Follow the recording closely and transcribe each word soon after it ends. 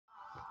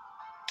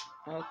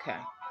Okay.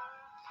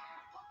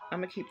 I'm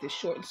going to keep this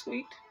short and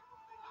sweet.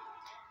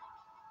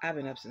 I've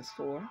been up since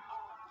 4,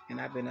 and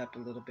I've been up a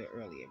little bit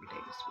early every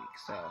day this week.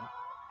 So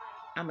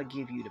I'm going to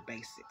give you the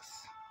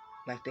basics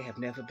like they have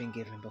never been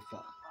given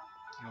before.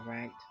 All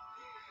right?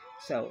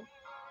 So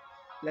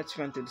let's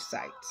run through the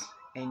sites.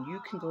 And you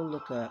can go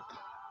look up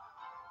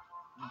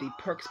the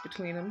perks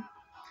between them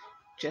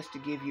just to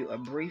give you a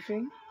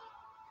briefing.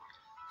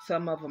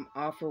 Some of them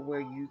offer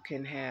where you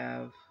can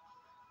have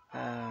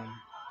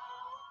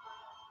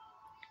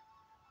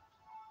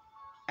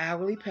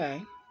hourly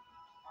pay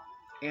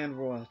and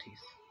royalties.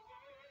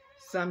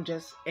 Some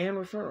just, and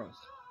referrals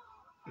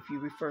if you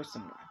refer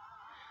someone.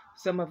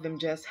 Some of them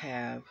just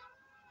have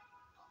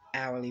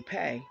hourly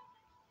pay,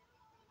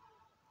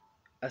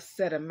 a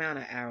set amount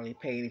of hourly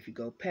pay. And if you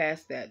go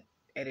past that,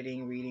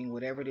 editing, reading,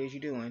 whatever it is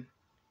you're doing,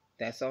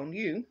 that's on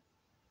you.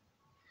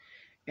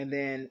 And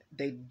then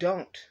they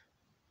don't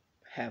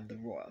have the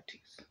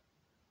royalties.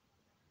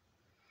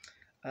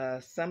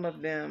 Some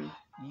of them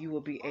you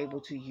will be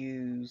able to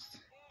use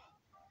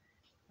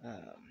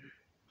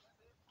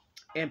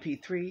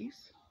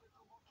MP3s.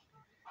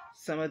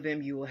 Some of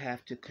them you will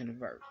have to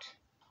convert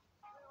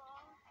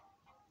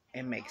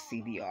and make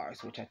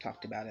CBRs, which I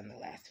talked about in the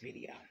last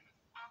video.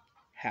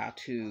 How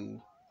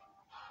to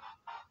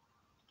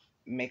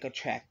make a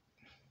track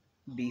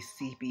be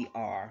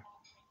CBR,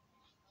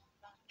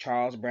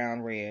 Charles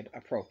Brown Red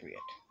appropriate.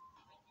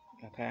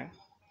 Okay?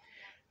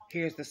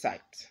 Here's the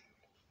sites.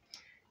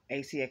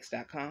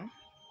 acx.com,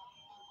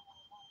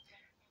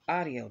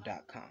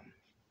 audio.com.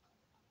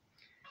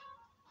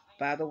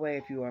 By the way,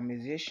 if you are a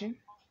musician,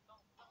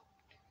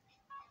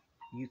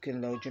 you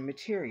can load your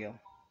material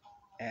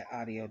at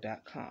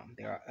audio.com.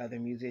 There are other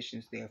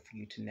musicians there for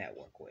you to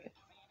network with.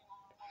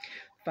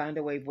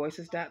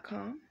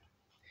 Findawayvoices.com.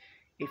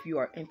 If you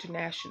are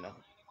international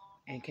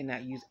and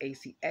cannot use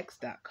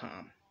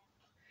acx.com,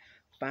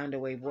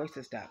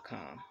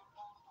 findawayvoices.com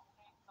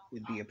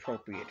would be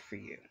appropriate for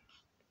you.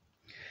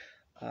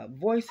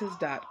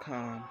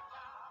 Voices.com,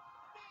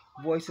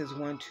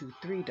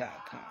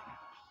 voices123.com.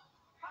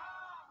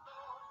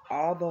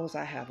 All those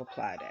I have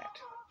applied at.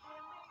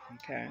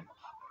 Okay.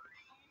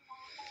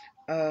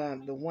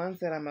 The ones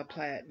that I'm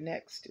applying at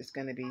next is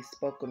going to be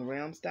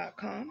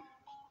spokenrealms.com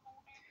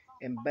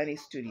and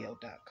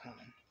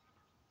bunnystudio.com.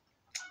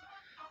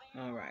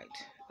 All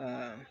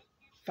right.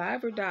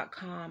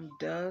 Fiverr.com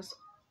does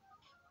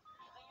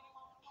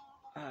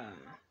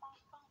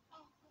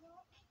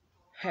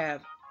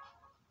have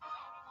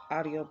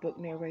audiobook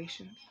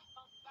narrations,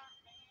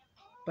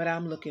 but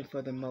I'm looking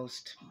for the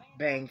most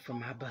bang for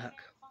my buck.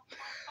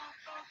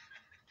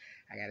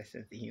 I got a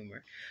sense of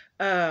humor.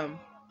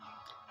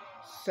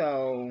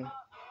 So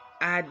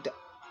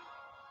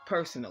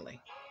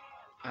personally,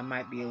 I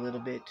might be a little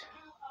bit,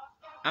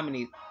 I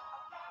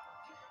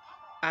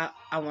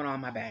want all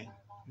my bang.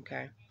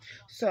 Okay.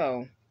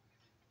 So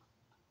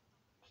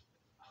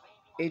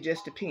it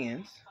just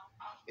depends.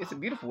 It's a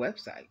beautiful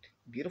website,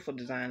 beautiful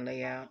design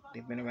layout.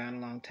 They've been around a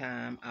long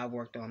time. I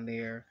worked on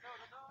there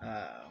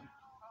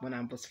when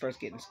I was first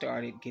getting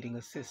started, getting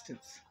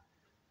assistance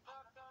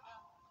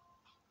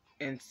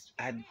and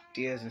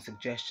ideas and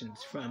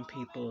suggestions from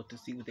people to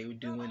see what they were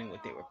doing and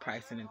what they were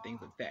pricing and things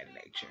of that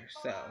nature.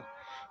 So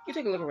you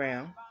take a look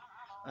around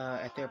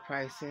at their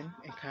pricing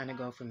and kind of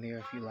go from there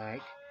if you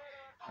like.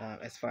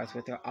 As far as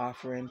what they're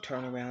offering,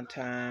 turnaround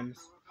times,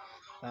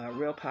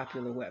 real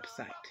popular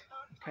website.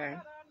 Okay.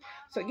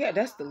 So yeah,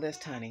 that's the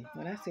list, honey.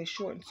 When I say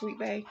short and sweet,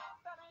 babe,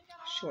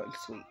 short and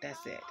sweet,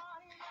 that's it.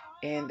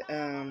 And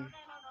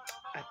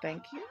I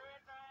thank you.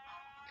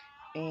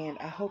 And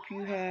I hope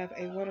you have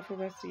a wonderful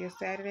rest of your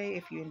Saturday.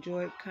 If you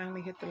enjoyed,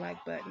 kindly hit the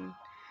like button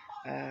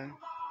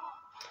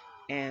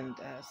and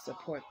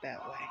support that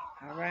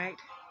way. All right?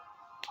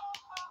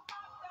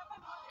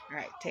 All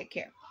right, take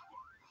care.